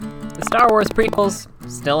The Star Wars prequels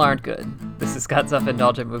still aren't good. This is Scott's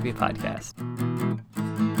Self-Indulgent Movie Podcast.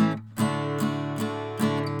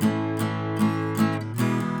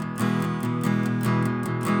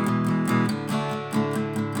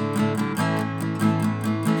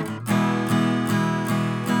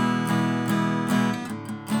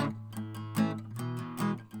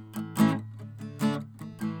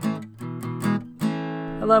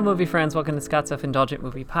 Hello, movie friends. Welcome to Scott's Self-Indulgent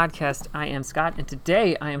Movie Podcast. I am Scott, and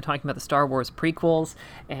today I am talking about the Star Wars prequels,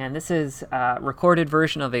 and this is a recorded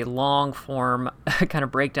version of a long-form kind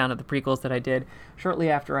of breakdown of the prequels that I did shortly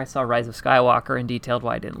after I saw Rise of Skywalker and detailed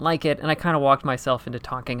why I didn't like it, and I kind of walked myself into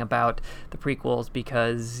talking about the prequels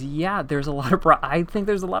because, yeah, there's a lot of I think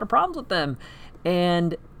there's a lot of problems with them,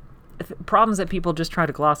 and problems that people just try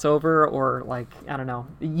to gloss over or, like, I don't know,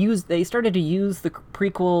 they started to use the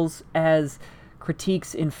prequels as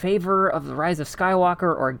critiques in favor of The Rise of Skywalker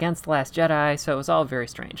or against The Last Jedi, so it was all very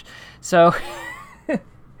strange. So,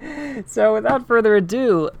 without further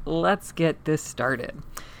ado, let's get this started.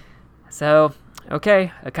 So,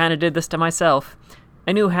 okay, I kind of did this to myself.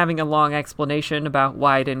 I knew having a long explanation about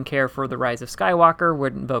why I didn't care for The Rise of Skywalker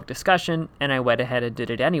would invoke discussion, and I went ahead and did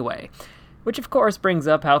it anyway. Which, of course, brings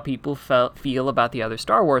up how people feel about the other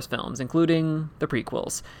Star Wars films, including the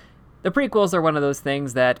prequels. The prequels are one of those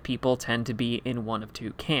things that people tend to be in one of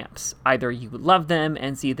two camps. Either you love them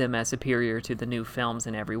and see them as superior to the new films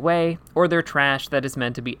in every way, or they're trash that is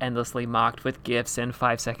meant to be endlessly mocked with GIFs and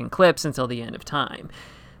 5-second clips until the end of time.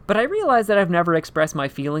 But I realize that I've never expressed my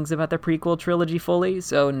feelings about the prequel trilogy fully,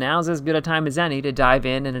 so now's as good a time as any to dive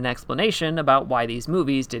in an explanation about why these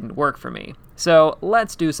movies didn't work for me. So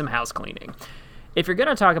let's do some house cleaning. If you're going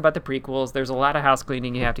to talk about the prequels, there's a lot of house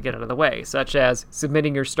cleaning you have to get out of the way, such as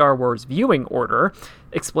submitting your Star Wars viewing order,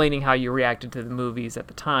 explaining how you reacted to the movies at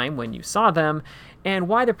the time when you saw them, and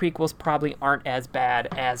why the prequels probably aren't as bad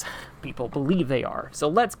as people believe they are. So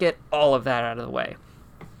let's get all of that out of the way.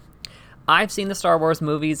 I've seen the Star Wars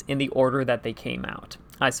movies in the order that they came out.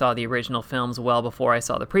 I saw the original films well before I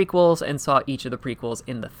saw the prequels, and saw each of the prequels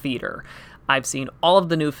in the theater. I've seen all of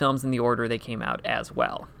the new films in the order they came out as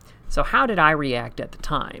well. So how did I react at the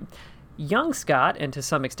time? Young Scott, and to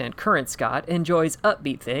some extent current Scott, enjoys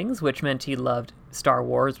upbeat things, which meant he loved Star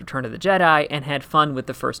Wars Return of the Jedi and had fun with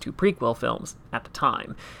the first two prequel films at the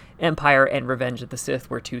time. Empire and Revenge of the Sith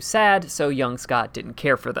were too sad, so young Scott didn't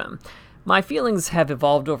care for them. My feelings have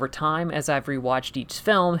evolved over time as I've rewatched each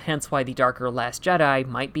film, hence why the darker Last Jedi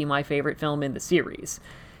might be my favorite film in the series.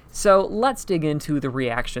 So let's dig into the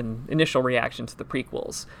initial reaction to the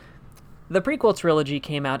prequels. The prequel trilogy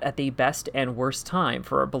came out at the best and worst time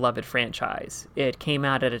for a beloved franchise. It came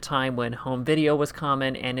out at a time when home video was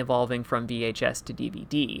common and evolving from VHS to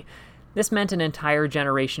DVD. This meant an entire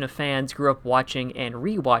generation of fans grew up watching and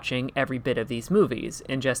rewatching every bit of these movies,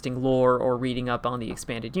 ingesting lore or reading up on the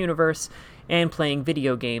expanded universe, and playing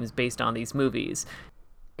video games based on these movies.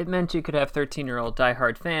 It meant you could have 13-year-old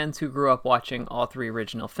diehard fans who grew up watching all three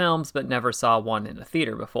original films but never saw one in a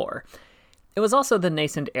theater before. It was also the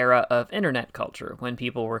nascent era of internet culture, when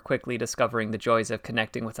people were quickly discovering the joys of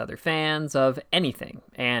connecting with other fans of anything,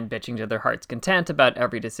 and bitching to their heart's content about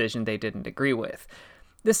every decision they didn't agree with.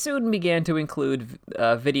 This soon began to include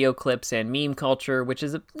video clips and meme culture, which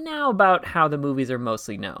is now about how the movies are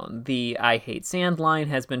mostly known. The I Hate Sand line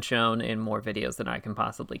has been shown in more videos than I can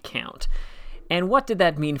possibly count. And what did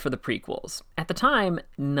that mean for the prequels? At the time,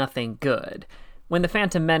 nothing good. When The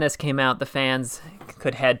Phantom Menace came out, the fans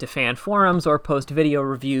could head to fan forums or post video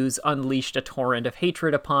reviews, unleashed a torrent of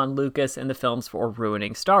hatred upon Lucas and the films for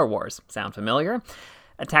ruining Star Wars. Sound familiar?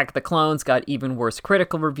 Attack of the Clones got even worse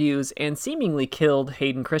critical reviews and seemingly killed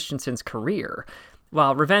Hayden Christensen's career.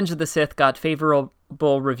 While Revenge of the Sith got favorable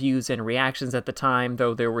reviews and reactions at the time,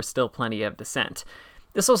 though there were still plenty of dissent.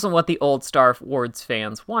 This wasn't what the old Star Wars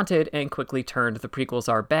fans wanted, and quickly turned the prequels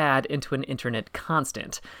are bad into an internet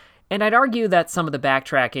constant. And I'd argue that some of the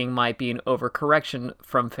backtracking might be an overcorrection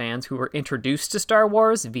from fans who were introduced to Star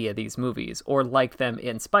Wars via these movies, or liked them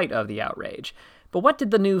in spite of the outrage. But what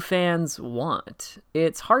did the new fans want?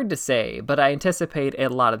 It's hard to say, but I anticipate a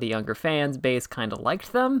lot of the younger fans base kinda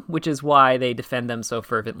liked them, which is why they defend them so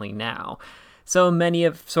fervently now. So many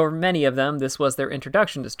of them, this was their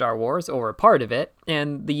introduction to Star Wars, or a part of it,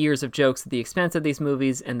 and the years of jokes at the expense of these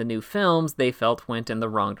movies and the new films they felt went in the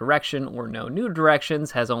wrong direction or no new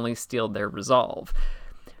directions has only steeled their resolve.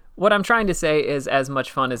 What I'm trying to say is, as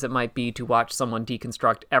much fun as it might be to watch someone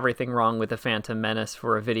deconstruct everything wrong with The Phantom Menace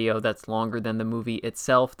for a video that's longer than the movie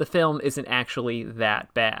itself, the film isn't actually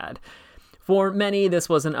that bad. For many, this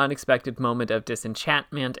was an unexpected moment of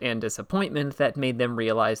disenchantment and disappointment that made them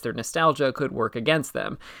realize their nostalgia could work against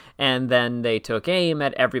them, and then they took aim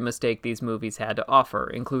at every mistake these movies had to offer,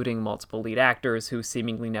 including multiple lead actors who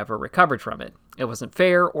seemingly never recovered from it. It wasn't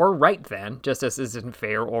fair or right then, just as it isn't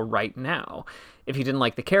fair or right now. If you didn't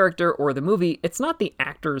like the character or the movie, it's not the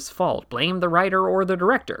actor's fault. Blame the writer or the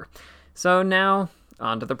director. So now,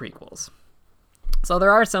 on to the prequels. So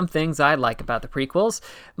there are some things I like about the prequels.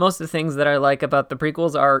 Most of the things that I like about the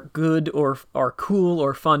prequels are good or are cool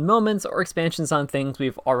or fun moments or expansions on things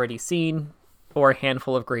we've already seen or a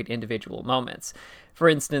handful of great individual moments. For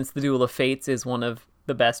instance, The Duel of Fates is one of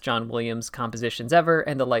the best John Williams compositions ever,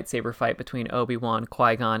 and the lightsaber fight between Obi-Wan,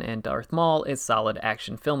 Qui-Gon, and Darth Maul is solid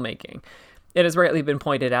action filmmaking. It has rightly been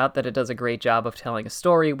pointed out that it does a great job of telling a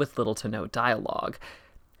story with little to no dialogue.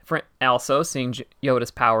 Also, seeing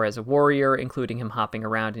Yoda's power as a warrior, including him hopping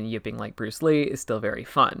around and yipping like Bruce Lee, is still very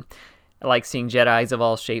fun. I like seeing Jedis of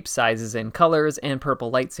all shapes, sizes, and colors, and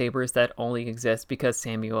purple lightsabers that only exist because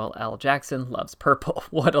Samuel L. Jackson loves purple.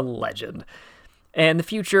 What a legend. And the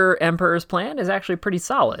future Emperor's plan is actually pretty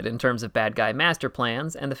solid in terms of bad guy master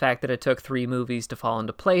plans, and the fact that it took 3 movies to fall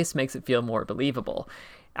into place makes it feel more believable.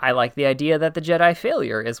 I like the idea that the Jedi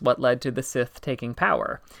failure is what led to the Sith taking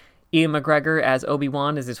power. Ian McGregor as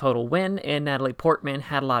Obi-Wan is a total win, and Natalie Portman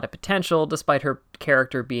had a lot of potential, despite her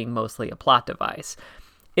character being mostly a plot device.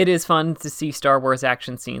 It is fun to see Star Wars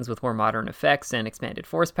action scenes with more modern effects and expanded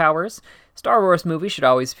force powers. Star Wars movies should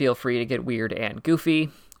always feel free to get weird and goofy.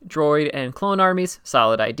 Droid and clone armies,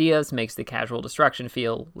 solid ideas, makes the casual destruction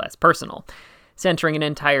feel less personal. Centering an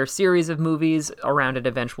entire series of movies around an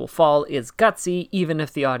eventual fall is gutsy, even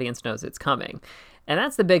if the audience knows it's coming. And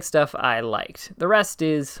that's the big stuff I liked. The rest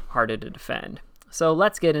is harder to defend. So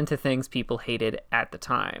let's get into things people hated at the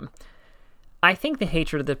time. I think the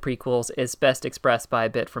hatred of the prequels is best expressed by a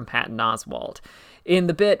bit from Patton Oswalt. In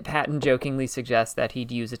the bit, Patton jokingly suggests that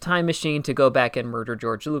he'd use a time machine to go back and murder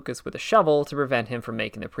George Lucas with a shovel to prevent him from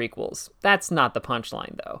making the prequels. That's not the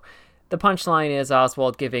punchline, though. The punchline is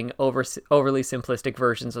Oswalt giving overly simplistic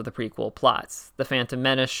versions of the prequel plots. The Phantom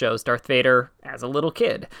Menace shows Darth Vader as a little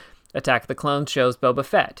kid. Attack of the Clones shows Boba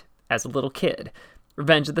Fett as a little kid.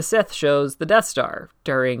 Revenge of the Sith shows the Death Star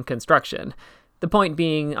during construction. The point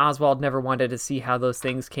being, Oswald never wanted to see how those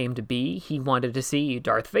things came to be. He wanted to see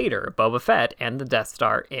Darth Vader, Boba Fett, and the Death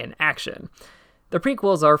Star in action. The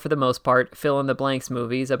prequels are, for the most part, fill-in-the-blanks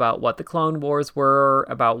movies about what the Clone Wars were,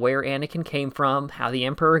 about where Anakin came from, how the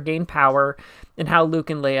Emperor gained power, and how Luke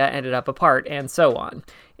and Leia ended up apart, and so on.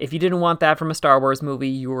 If you didn't want that from a Star Wars movie,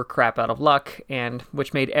 you were crap out of luck, and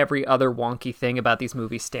which made every other wonky thing about these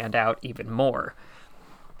movies stand out even more.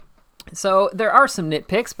 So there are some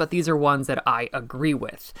nitpicks, but these are ones that I agree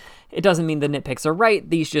with. It doesn't mean the nitpicks are right,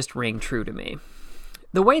 these just ring true to me.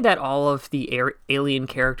 The way that all of the alien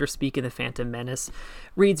characters speak in The Phantom Menace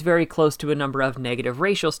reads very close to a number of negative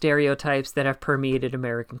racial stereotypes that have permeated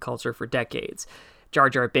American culture for decades. Jar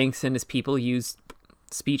Jar Binks and his people use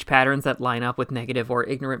speech patterns that line up with negative or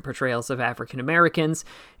ignorant portrayals of African Americans,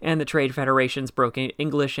 and the Trade Federation's broken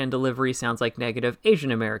English and delivery sounds like negative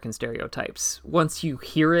Asian American stereotypes. Once you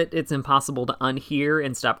hear it, it's impossible to unhear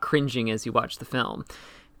and stop cringing as you watch the film.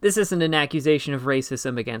 This isn't an accusation of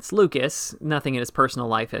racism against Lucas. Nothing in his personal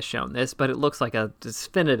life has shown this, but it looks like a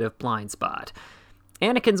definitive blind spot.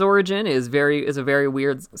 Anakin's origin is a very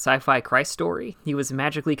weird sci-fi Christ story. He was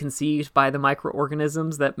magically conceived by the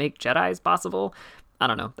microorganisms that make Jedis possible. I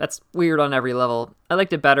don't know, that's weird on every level. I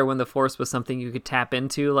liked it better when the Force was something you could tap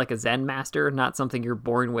into like a Zen master, not something you're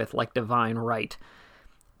born with like divine right.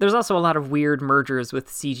 There's also a lot of weird mergers with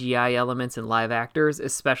CGI elements and live actors,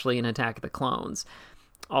 especially in Attack of the Clones.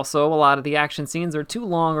 Also, a lot of the action scenes are too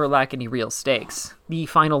long or lack any real stakes. The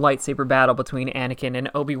final lightsaber battle between Anakin and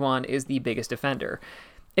Obi-Wan is the biggest offender.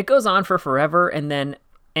 It goes on for forever and then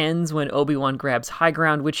ends when Obi-Wan grabs high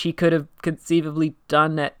ground, which he could have conceivably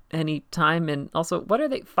done at any time. And also, what are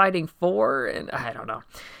they fighting for? And I don't know.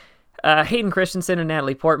 Hayden Christensen and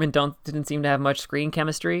Natalie Portman didn't seem to have much screen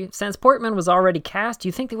chemistry. Since Portman was already cast,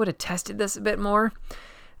 you think they would have tested this a bit more?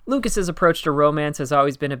 Lucas's approach to romance has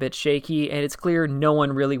always been a bit shaky, and it's clear no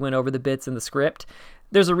one really went over the bits in the script.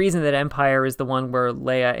 There's a reason that Empire is the one where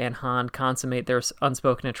Leia and Han consummate their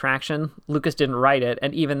unspoken attraction. Lucas didn't write it,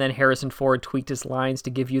 and even then Harrison Ford tweaked his lines to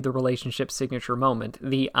give you the relationship's signature moment,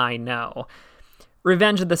 the I know.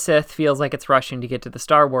 Revenge of the Sith feels like it's rushing to get to the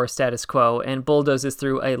Star Wars status quo, and bulldozes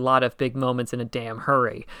through a lot of big moments in a damn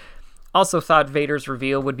hurry. Also thought Vader's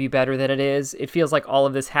reveal would be better than it is. It feels like all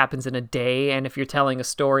of this happens in a day, and if you're telling a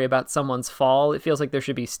story about someone's fall, it feels like there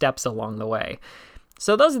should be steps along the way.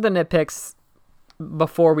 So those are the nitpicks.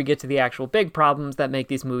 before we get to the actual big problems that make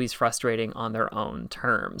these movies frustrating on their own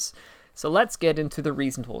terms. So let's get into the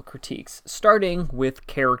reasonable critiques, starting with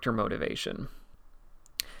character motivation.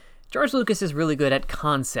 George Lucas is really good at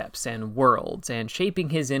concepts and worlds and shaping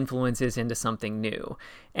his influences into something new,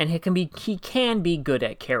 and he can be good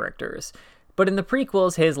at characters. But in the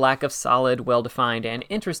prequels, his lack of solid, well-defined, and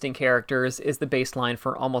interesting characters is the baseline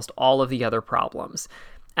for almost all of the other problems.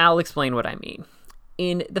 I'll explain what I mean.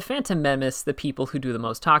 In The Phantom Menace, the people who do the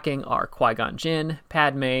most talking are Qui-Gon Jinn,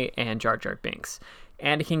 Padme, and Jar Jar Binks.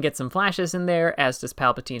 Anakin gets some flashes in there, as does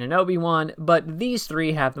Palpatine and Obi-Wan, but these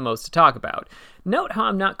three have the most to talk about. Note how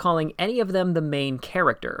I'm not calling any of them the main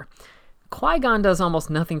character. Qui-Gon does almost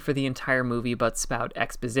nothing for the entire movie but spout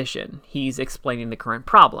exposition. He's explaining the current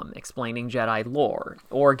problem, explaining Jedi lore,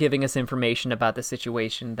 or giving us information about the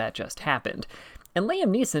situation that just happened. And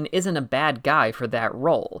Liam Neeson isn't a bad guy for that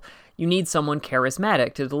role. You need someone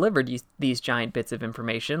charismatic to deliver these giant bits of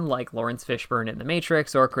information, like Lawrence Fishburne in The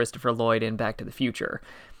Matrix or Christopher Lloyd in Back to the Future.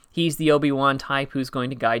 He's the Obi-Wan type who's going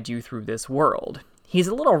to guide you through this world. He's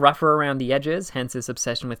a little rougher around the edges, hence his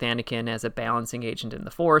obsession with Anakin as a balancing agent in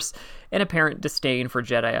the Force, and apparent disdain for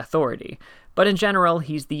Jedi authority. But in general,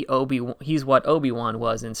 he's what Obi-Wan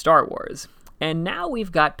was in Star Wars. And now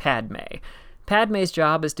we've got Padme. Padme's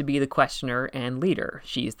job is to be the questioner and leader.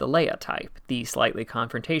 She's the Leia type, the slightly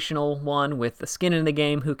confrontational one with the skin in the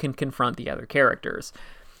game who can confront the other characters.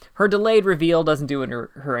 Her delayed reveal doesn't do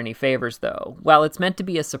her any favors, though. While it's meant to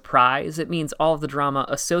be a surprise, it means all of the drama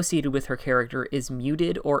associated with her character is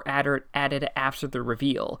muted or added after the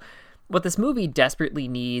reveal. What this movie desperately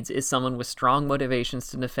needs is someone with strong motivations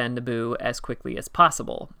to defend Naboo as quickly as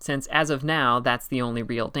possible, since as of now, that's the only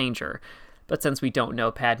real danger. But since we don't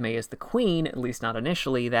know Padme is the queen, at least not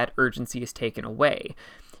initially, that urgency is taken away.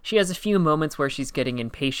 She has a few moments where she's getting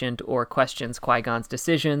impatient or questions Qui-Gon's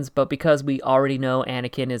decisions, but because we already know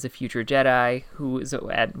Anakin is a future Jedi, who is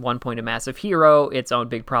at one point a massive hero, its own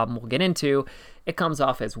big problem we'll get into, it comes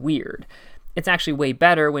off as weird. It's actually way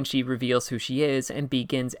better when she reveals who she is and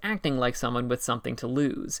begins acting like someone with something to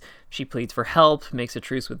lose. She pleads for help, makes a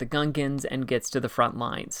truce with the Gungans, and gets to the front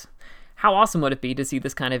lines. How awesome would it be to see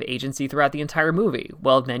this kind of agency throughout the entire movie?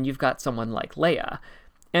 Well, then you've got someone like Leia.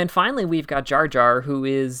 And finally, we've got Jar Jar, who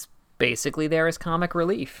is basically there as comic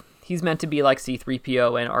relief. He's meant to be like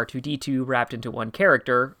C-3PO and R2-D2 wrapped into one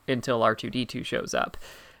character until R2-D2 shows up.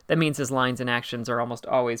 That means his lines and actions are almost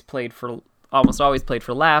always played for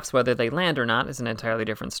laughs. Whether they land or not is an entirely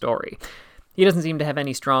different story. He doesn't seem to have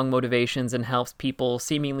any strong motivations and helps people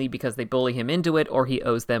seemingly because they bully him into it or he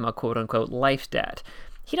owes them a quote-unquote life debt.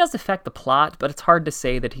 He does affect the plot, but it's hard to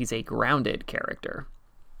say that he's a grounded character.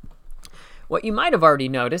 What you might have already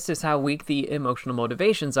noticed is how weak the emotional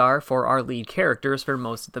motivations are for our lead characters for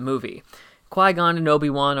most of the movie. Qui-Gon and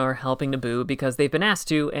Obi-Wan are helping Naboo because they've been asked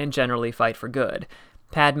to and generally fight for good.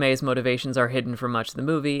 Padme's motivations are hidden for much of the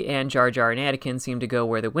movie, and Jar Jar and Anakin seem to go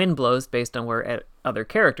where the wind blows based on where other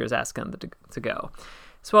characters ask them to go.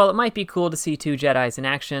 So while it might be cool to see two Jedis in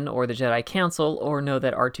action, or the Jedi Council, or know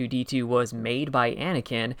that R2-D2 was made by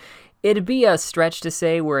Anakin, it'd be a stretch to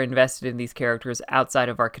say we're invested in these characters outside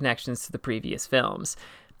of our connections to the previous films.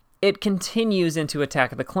 It continues into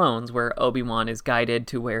Attack of the Clones, where Obi-Wan is guided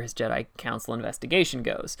to where his Jedi Council investigation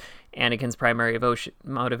goes. Anakin's primary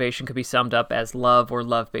motivation could be summed up as love or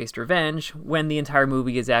love-based revenge, when the entire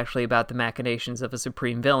movie is actually about the machinations of a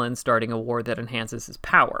supreme villain starting a war that enhances his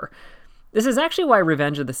power. This is actually why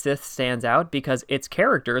Revenge of the Sith stands out, because its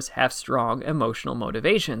characters have strong emotional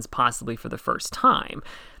motivations, possibly for the first time.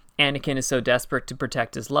 Anakin is so desperate to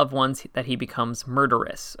protect his loved ones that he becomes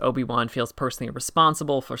murderous. Obi-Wan feels personally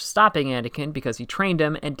responsible for stopping Anakin because he trained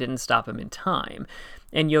him and didn't stop him in time.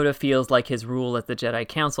 And Yoda feels like his rule as the Jedi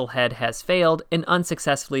Council head has failed and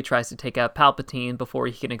unsuccessfully tries to take out Palpatine before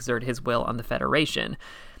he can exert his will on the Federation.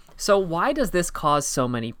 So why does this cause so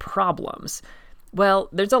many problems? Well,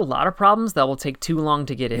 there's a lot of problems that will take too long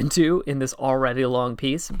to get into in this already long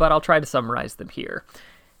piece, but I'll try to summarize them here.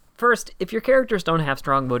 First, if your characters don't have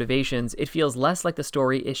strong motivations, it feels less like the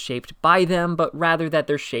story is shaped by them, but rather that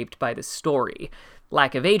they're shaped by the story.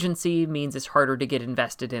 Lack of agency means it's harder to get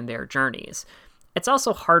invested in their journeys. It's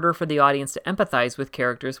also harder for the audience to empathize with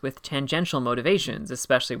characters with tangential motivations,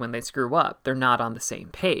 especially when they screw up. They're not on the same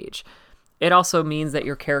page. It also means that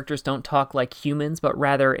your characters don't talk like humans, but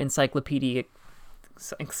rather encyclopedic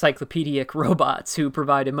robots who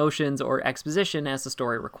provide emotions or exposition as the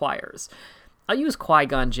story requires. I'll use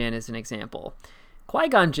Qui-Gon Jinn as an example.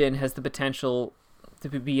 Qui-Gon Jinn has the potential to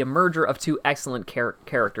be a merger of two excellent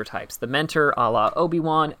character types, the mentor a la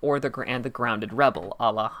Obi-Wan and the grounded rebel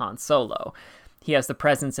a la Han Solo. He has the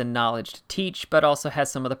presence and knowledge to teach, but also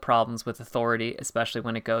has some of the problems with authority, especially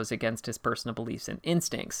when it goes against his personal beliefs and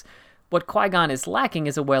instincts. What Qui-Gon is lacking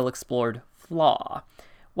is a well-explored flaw.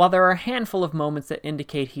 While there are a handful of moments that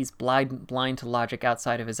indicate he's blind to logic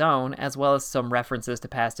outside of his own, as well as some references to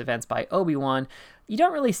past events by Obi-Wan, you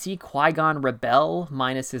don't really see Qui-Gon rebel,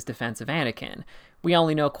 minus his defense of Anakin. We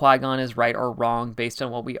only know Qui-Gon is right or wrong based on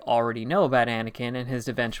what we already know about Anakin and his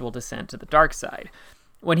eventual descent to the dark side.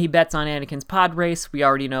 When he bets on Anakin's pod race, we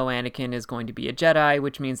already know Anakin is going to be a Jedi,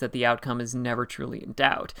 which means that the outcome is never truly in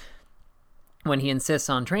doubt. When he insists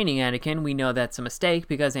on training Anakin, we know that's a mistake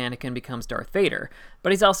because Anakin becomes Darth Vader.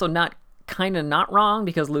 But he's also not wrong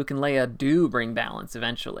because Luke and Leia do bring balance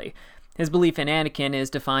eventually. His belief in Anakin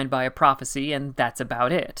is defined by a prophecy, and that's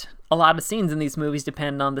about it. A lot of scenes in these movies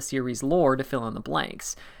depend on the series' lore to fill in the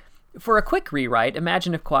blanks. For a quick rewrite,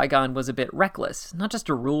 imagine if Qui-Gon was a bit reckless, not just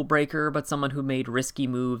a rule breaker, but someone who made risky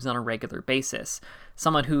moves on a regular basis.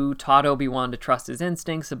 Someone who taught Obi-Wan to trust his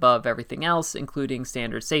instincts above everything else, including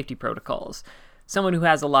standard safety protocols. Someone who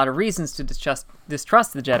has a lot of reasons to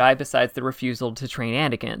distrust the Jedi besides the refusal to train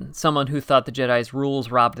Anakin. Someone who thought the Jedi's rules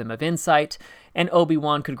robbed him of insight, and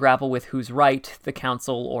Obi-Wan could grapple with who's right, the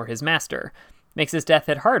Council or his master. Makes his death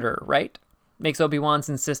hit harder, right? Makes Obi-Wan's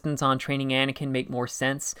insistence on training Anakin make more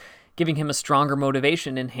sense. Giving him a stronger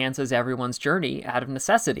motivation enhances everyone's journey out of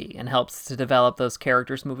necessity and helps to develop those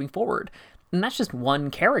characters moving forward. And that's just one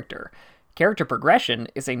character. Character progression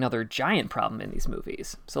is another giant problem in these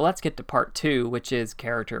movies. So let's get to part 2, which is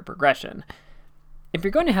character progression. If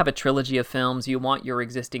you're going to have a trilogy of films, you want your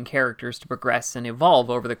existing characters to progress and evolve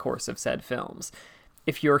over the course of said films.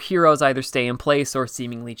 If your heroes either stay in place or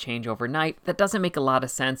seemingly change overnight, that doesn't make a lot of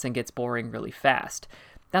sense and gets boring really fast.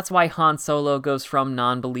 That's why Han Solo goes from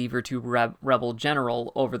non-believer to rebel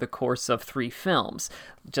general over the course of 3 films,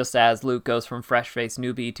 just as Luke goes from fresh-faced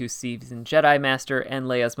newbie to seasoned Jedi Master, and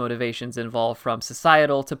Leia's motivations evolve from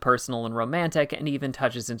societal to personal and romantic, and even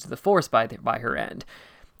touches into the Force by her end.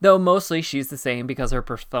 Though mostly she's the same because her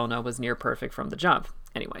persona was near perfect from the jump.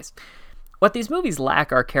 Anyways, what these movies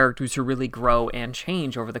lack are characters who really grow and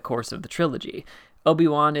change over the course of the trilogy.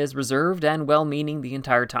 Obi-Wan is reserved and well-meaning the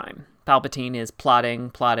entire time. Palpatine is plotting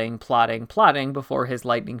before his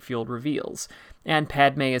lightning-fueled reveals. And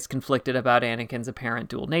Padme is conflicted about Anakin's apparent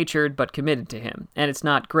dual-natured, but committed to him. And it's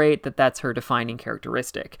not great that that's her defining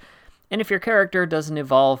characteristic. And if your character doesn't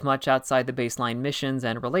evolve much outside the baseline missions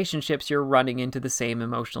and relationships, you're running into the same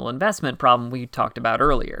emotional investment problem we talked about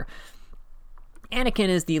earlier. Anakin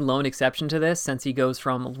is the lone exception to this, since he goes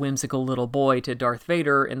from whimsical little boy to Darth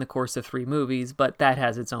Vader in the course of 3 movies, but that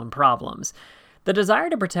has its own problems. The desire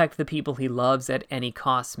to protect the people he loves at any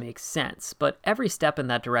cost makes sense, but every step in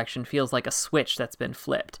that direction feels like a switch that's been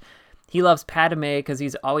flipped. He loves Padme because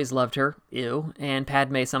he's always loved her, and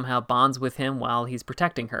Padme somehow bonds with him while he's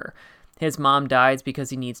protecting her. His mom dies because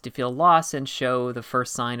he needs to feel loss and show the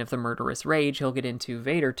first sign of the murderous rage that'll get him into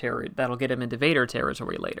Vader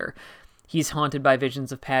territory later. He's haunted by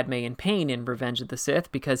visions of Padme in pain in Revenge of the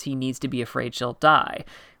Sith because he needs to be afraid she'll die,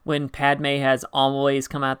 when Padme has always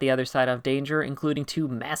come out the other side of danger, including 2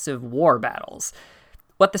 massive war battles.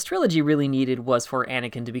 What this trilogy really needed was for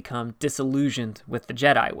Anakin to become disillusioned with the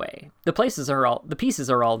Jedi way. The pieces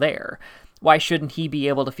are all there. Why shouldn't he be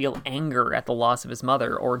able to feel anger at the loss of his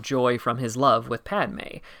mother or joy from his love with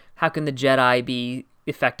Padme? How can the Jedi be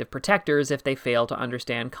effective protectors if they fail to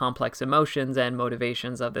understand complex emotions and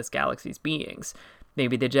motivations of this galaxy's beings?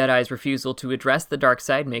 Maybe the Jedi's refusal to address the dark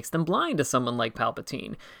side makes them blind to someone like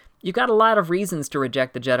Palpatine. You've got a lot of reasons to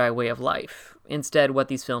reject the Jedi way of life. Instead, what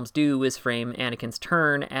these films do is frame Anakin's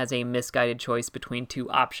turn as a misguided choice between 2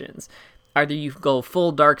 options. Either you go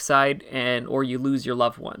full dark side or you lose your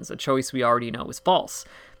loved ones, a choice we already know is false.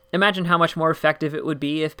 Imagine how much more effective it would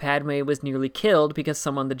be if Padme was nearly killed because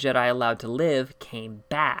someone the Jedi allowed to live came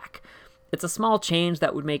back. It's a small change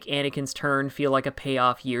that would make Anakin's turn feel like a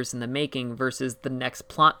payoff years in the making versus the next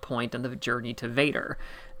plot point on the journey to Vader.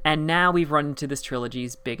 And now we've run into this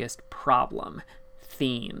trilogy's biggest problem: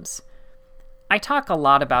 themes. I talk a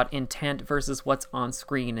lot about intent versus what's on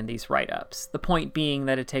screen in these write-ups, the point being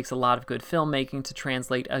that it takes a lot of good filmmaking to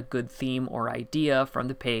translate a good theme or idea from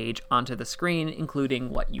the page onto the screen, including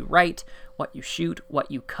what you write, what you shoot, what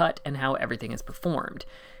you cut, and how everything is performed.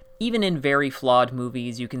 Even in very flawed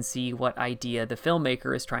movies, you can see what idea the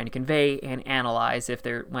filmmaker is trying to convey and analyze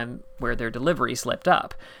where their delivery slipped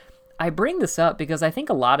up. I bring this up because I think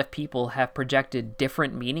a lot of people have projected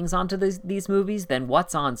different meanings onto these movies than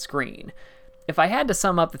what's on screen. If I had to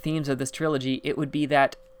sum up the themes of this trilogy, it would be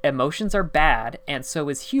that emotions are bad, and so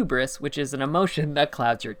is hubris, which is an emotion that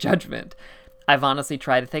clouds your judgment. I've honestly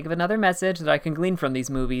tried to think of another message that I can glean from these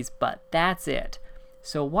movies, but that's it.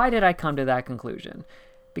 So why did I come to that conclusion?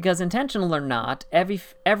 Because intentional or not,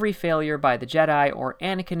 every failure by the Jedi or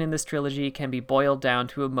Anakin in this trilogy can be boiled down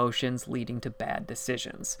to emotions leading to bad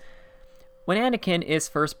decisions. When Anakin is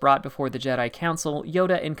first brought before the Jedi Council,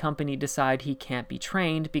 Yoda and company decide he can't be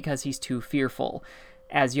trained because he's too fearful.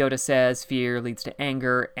 As Yoda says, fear leads to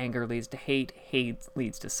anger, anger leads to hate, hate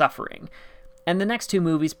leads to suffering. And the next two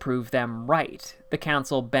movies prove them right. The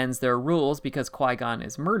Council bends their rules because Qui-Gon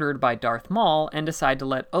is murdered by Darth Maul and decide to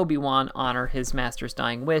let Obi-Wan honor his master's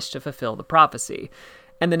dying wish to fulfill the prophecy.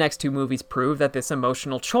 And the next two movies prove that this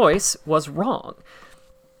emotional choice was wrong.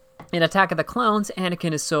 In Attack of the Clones,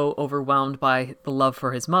 Anakin is so overwhelmed by the love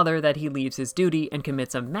for his mother that he leaves his duty and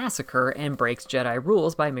commits a massacre and breaks Jedi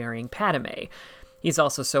rules by marrying Padme. He's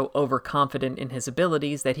also so overconfident in his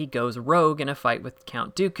abilities that he goes rogue in a fight with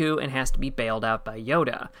Count Dooku and has to be bailed out by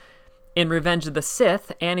Yoda. In Revenge of the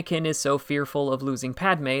Sith, Anakin is so fearful of losing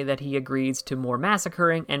Padme that he agrees to more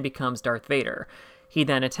massacring and becomes Darth Vader. He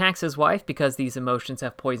then attacks his wife because these emotions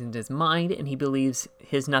have poisoned his mind and he believes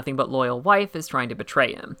his nothing but loyal wife is trying to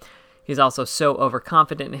betray him. He's also so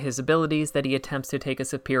overconfident in his abilities that he attempts to take a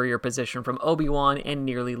superior position from Obi-Wan and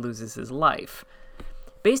nearly loses his life.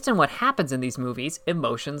 Based on what happens in these movies,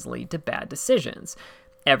 emotions lead to bad decisions.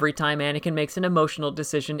 Every time Anakin makes an emotional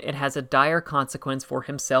decision, it has a dire consequence for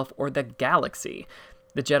himself or the galaxy.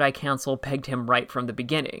 The Jedi Council pegged him right from the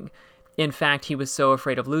beginning. In fact, he was so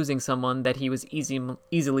afraid of losing someone that he was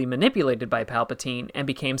easily manipulated by Palpatine and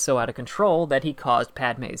became so out of control that he caused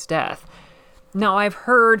Padme's death. Now, I've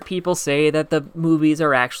heard people say that the movies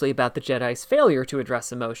are actually about the Jedi's failure to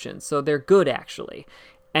address emotions, so they're good actually.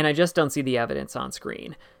 And I just don't see the evidence on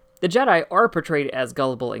screen. The Jedi are portrayed as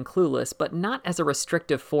gullible and clueless, but not as a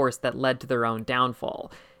restrictive force that led to their own downfall.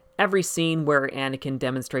 Every scene where Anakin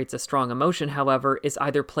demonstrates a strong emotion, however, is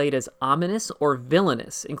either played as ominous or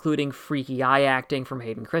villainous, including freaky eye acting from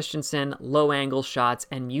Hayden Christensen, low-angle shots,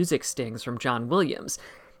 and music stings from John Williams.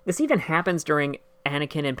 This even happens during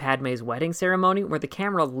Anakin and Padme's wedding ceremony, where the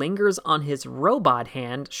camera lingers on his robot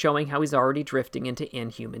hand, showing how he's already drifting into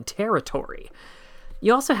inhuman territory.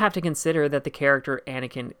 You also have to consider that the character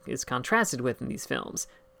Anakin is contrasted with in these films,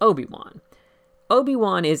 Obi-Wan.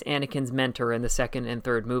 Obi-Wan is Anakin's mentor in the second and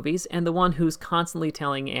third movies, and the one who's constantly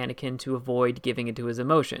telling Anakin to avoid giving into his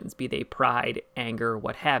emotions, be they pride, anger,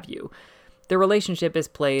 what have you. Their relationship is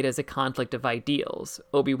played as a conflict of ideals.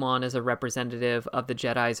 Obi-Wan is a representative of the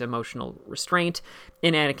Jedi's emotional restraint,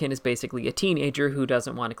 and Anakin is basically a teenager who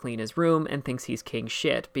doesn't want to clean his room and thinks he's king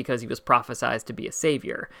shit because he was prophesized to be a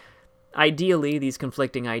savior. Ideally, these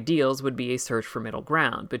conflicting ideals would be a search for middle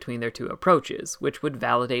ground between their two approaches, which would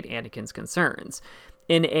validate Anakin's concerns.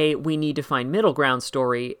 In a we need to find middle ground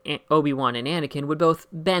story, Obi-Wan and Anakin would both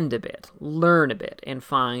bend a bit, learn a bit, and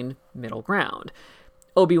find middle ground.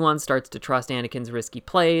 Obi-Wan starts to trust Anakin's risky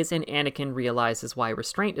plays, and Anakin realizes why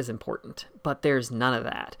restraint is important, but there's none of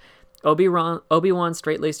that. Obi-Wan's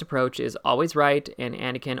straight-laced approach is always right, and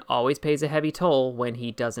Anakin always pays a heavy toll when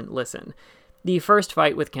he doesn't listen. The first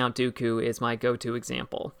fight with Count Dooku is my go-to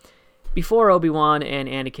example. Before Obi-Wan and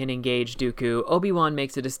Anakin engage Dooku, Obi-Wan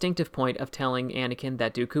makes a distinctive point of telling Anakin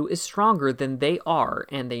that Dooku is stronger than they are,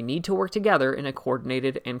 and they need to work together in a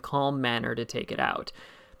coordinated and calm manner to take it out.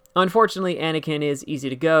 Unfortunately, Anakin is easy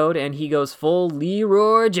to goad, and he goes full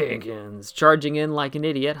Leroy Jenkins, charging in like an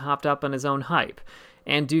idiot hopped up on his own hype,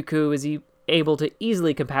 and Dooku is able to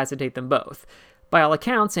easily incapacitate them both. By all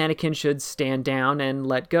accounts, Anakin should stand down and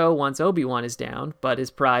let go once Obi-Wan is down, but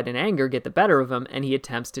his pride and anger get the better of him, and he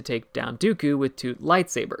attempts to take down Dooku with two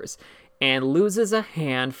lightsabers, and loses a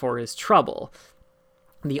hand for his trouble.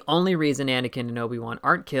 The only reason Anakin and Obi-Wan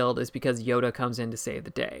aren't killed is because Yoda comes in to save the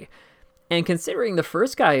day. And considering the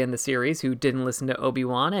first guy in the series who didn't listen to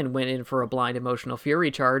Obi-Wan and went in for a blind emotional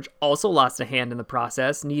fury charge also lost a hand in the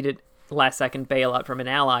process, needed last-second bailout from an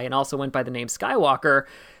ally, and also went by the name Skywalker,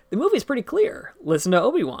 the movie's pretty clear. Listen to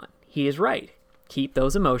Obi-Wan. He is right. Keep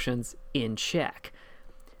those emotions in check.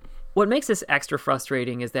 What makes this extra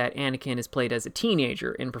frustrating is that Anakin is played as a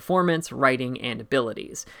teenager in performance, writing, and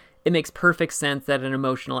abilities. It makes perfect sense that an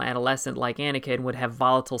emotional adolescent like Anakin would have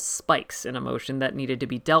volatile spikes in emotion that needed to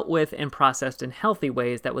be dealt with and processed in healthy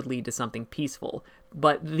ways that would lead to something peaceful.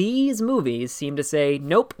 But these movies seem to say,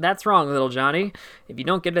 nope, that's wrong, little Johnny. If you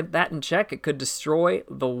don't get that in check, it could destroy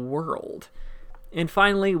the world. And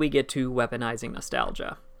finally, we get to weaponizing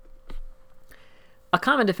nostalgia. A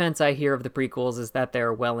common defense I hear of the prequels is that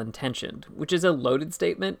they're well-intentioned, which is a loaded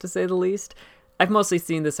statement, to say the least. I've mostly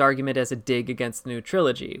seen this argument as a dig against the new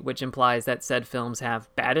trilogy, which implies that said films have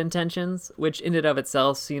bad intentions, which in and of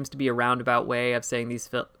itself seems to be a roundabout way of saying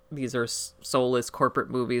these are soulless corporate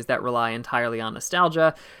movies that rely entirely on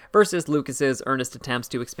nostalgia, versus Lucas's earnest attempts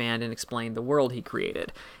to expand and explain the world he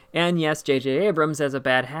created. And yes, J.J. Abrams has a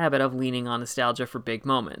bad habit of leaning on nostalgia for big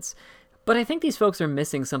moments. But I think these folks are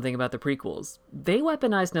missing something about the prequels. They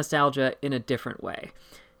weaponize nostalgia in a different way.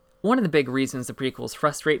 One of the big reasons the prequels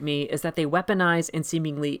frustrate me is that they weaponize and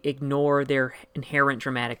seemingly ignore their inherent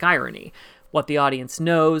dramatic irony. What the audience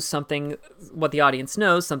knows, something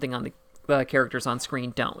on the characters on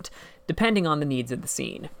screen don't, depending on the needs of the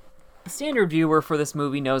scene. The standard viewer for this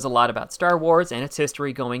movie knows a lot about Star Wars and its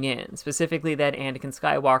history going in, specifically that Anakin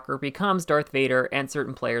Skywalker becomes Darth Vader and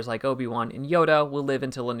certain players like Obi-Wan and Yoda will live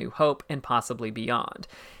until A New Hope and possibly beyond.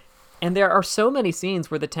 And there are so many scenes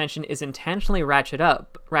where the tension is intentionally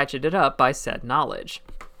ratcheted up by said knowledge.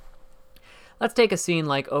 Let's take a scene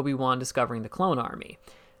like Obi-Wan discovering the clone army.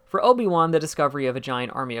 For Obi-Wan, the discovery of a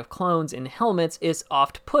giant army of clones in helmets is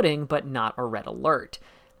oft-putting, but not a red alert.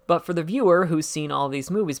 But for the viewer who's seen all these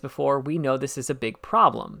movies before, we know this is a big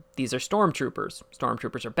problem. These are stormtroopers.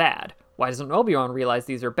 Stormtroopers are bad. Why doesn't Obi-Wan realize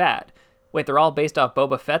these are bad? Wait, they're all based off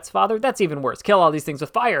Boba Fett's father? That's even worse. Kill all these things with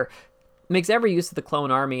fire! Makes every use of the clone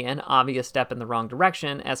army an obvious step in the wrong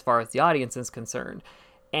direction as far as the audience is concerned.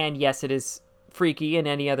 And yes, it is freaky in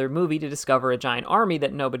any other movie to discover a giant army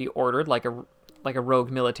that nobody ordered, like a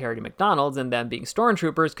rogue military to McDonald's, and them being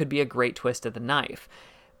stormtroopers could be a great twist of the knife.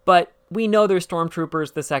 But we know they're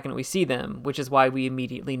stormtroopers the second we see them, which is why we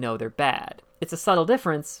immediately know they're bad. It's a subtle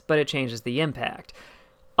difference, but it changes the impact.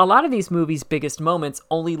 A lot of these movies' biggest moments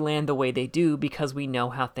only land the way they do because we know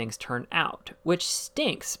how things turn out, which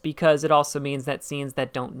stinks because it also means that scenes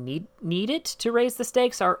that don't need it to raise the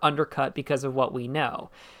stakes are undercut because of what we know.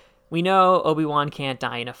 We know Obi-Wan can't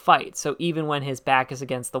die in a fight, so even when his back is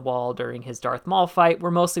against the wall during his Darth Maul fight, we're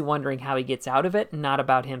mostly wondering how he gets out of it, not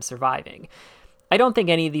about him surviving. I don't think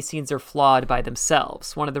any of these scenes are flawed by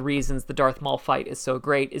themselves. One of the reasons the Darth Maul fight is so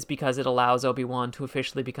great is because it allows Obi-Wan to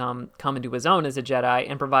officially come into his own as a Jedi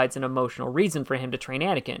and provides an emotional reason for him to train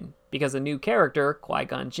Anakin, because a new character,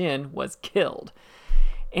 Qui-Gon Jinn, was killed.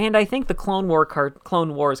 And I think the Clone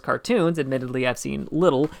Wars cartoons, admittedly I've seen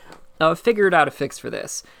little, figured out a fix for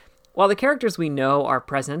this. While the characters we know are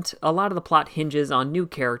present, a lot of the plot hinges on new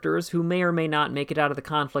characters who may or may not make it out of the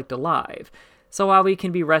conflict alive. So while we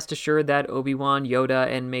can be rest assured that Obi-Wan, Yoda,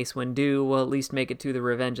 and Mace Windu will at least make it to the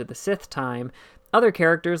Revenge of the Sith time, other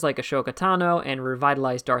characters like Ahsoka Tano and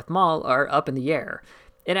revitalized Darth Maul are up in the air.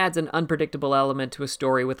 It adds an unpredictable element to a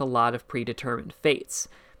story with a lot of predetermined fates.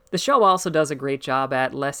 The show also does a great job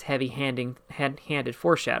at less heavy-handed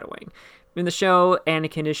foreshadowing. In the show,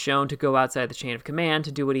 Anakin is shown to go outside the chain of command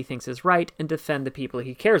to do what he thinks is right and defend the people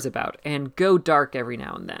he cares about, and go dark every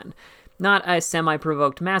now and then. Not a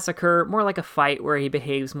semi-provoked massacre, more like a fight where he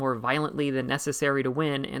behaves more violently than necessary to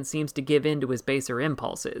win and seems to give in to his baser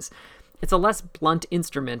impulses. It's a less blunt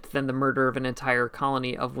instrument than the murder of an entire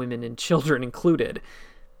colony of women and children included.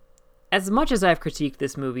 As much as I've critiqued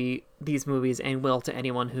these movies and will to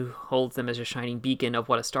anyone who holds them as a shining beacon of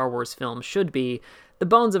what a Star Wars film should be, the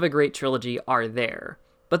bones of a great trilogy are there.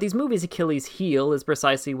 But these movies' Achilles' heel is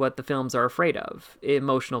precisely what the films are afraid of: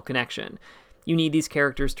 emotional connection. You need these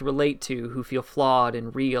characters to relate to, who feel flawed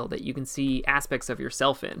and real, that you can see aspects of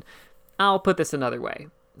yourself in. I'll put this another way.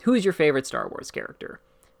 Who's your favorite Star Wars character?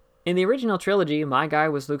 In the original trilogy, my guy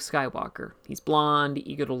was Luke Skywalker. He's blonde,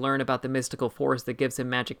 eager to learn about the mystical force that gives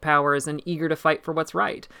him magic powers, and eager to fight for what's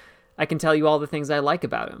right. I can tell you all the things I like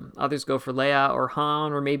about him. Others go for Leia or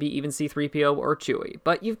Han, or maybe even C-3PO or Chewie,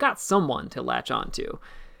 but you've got someone to latch onto.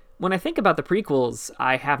 When I think about the prequels,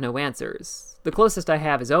 I have no answers. The closest I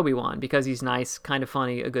have is Obi-Wan, because he's nice, kind of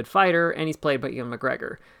funny, a good fighter, and he's played by Ewan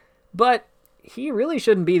McGregor. But he really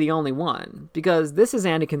shouldn't be the only one, because this is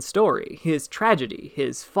Anakin's story, his tragedy,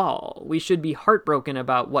 his fall. We should be heartbroken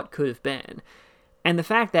about what could have been. And the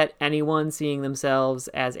fact that anyone seeing themselves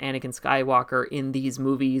as Anakin Skywalker in these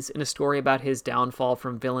movies in a story about his downfall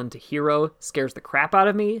from villain to hero scares the crap out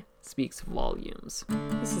of me speaks volumes.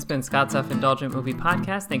 This has been Scott's Self-Indulgent Movie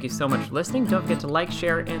Podcast. Thank you so much for listening. Don't forget to like,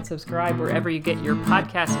 share, and subscribe wherever you get your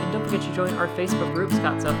podcasts. And don't forget to join our Facebook group,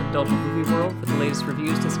 Scott's Self-Indulgent Movie World, for the latest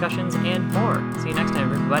reviews, discussions, and more. See you next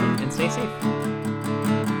time, everybody, and stay safe.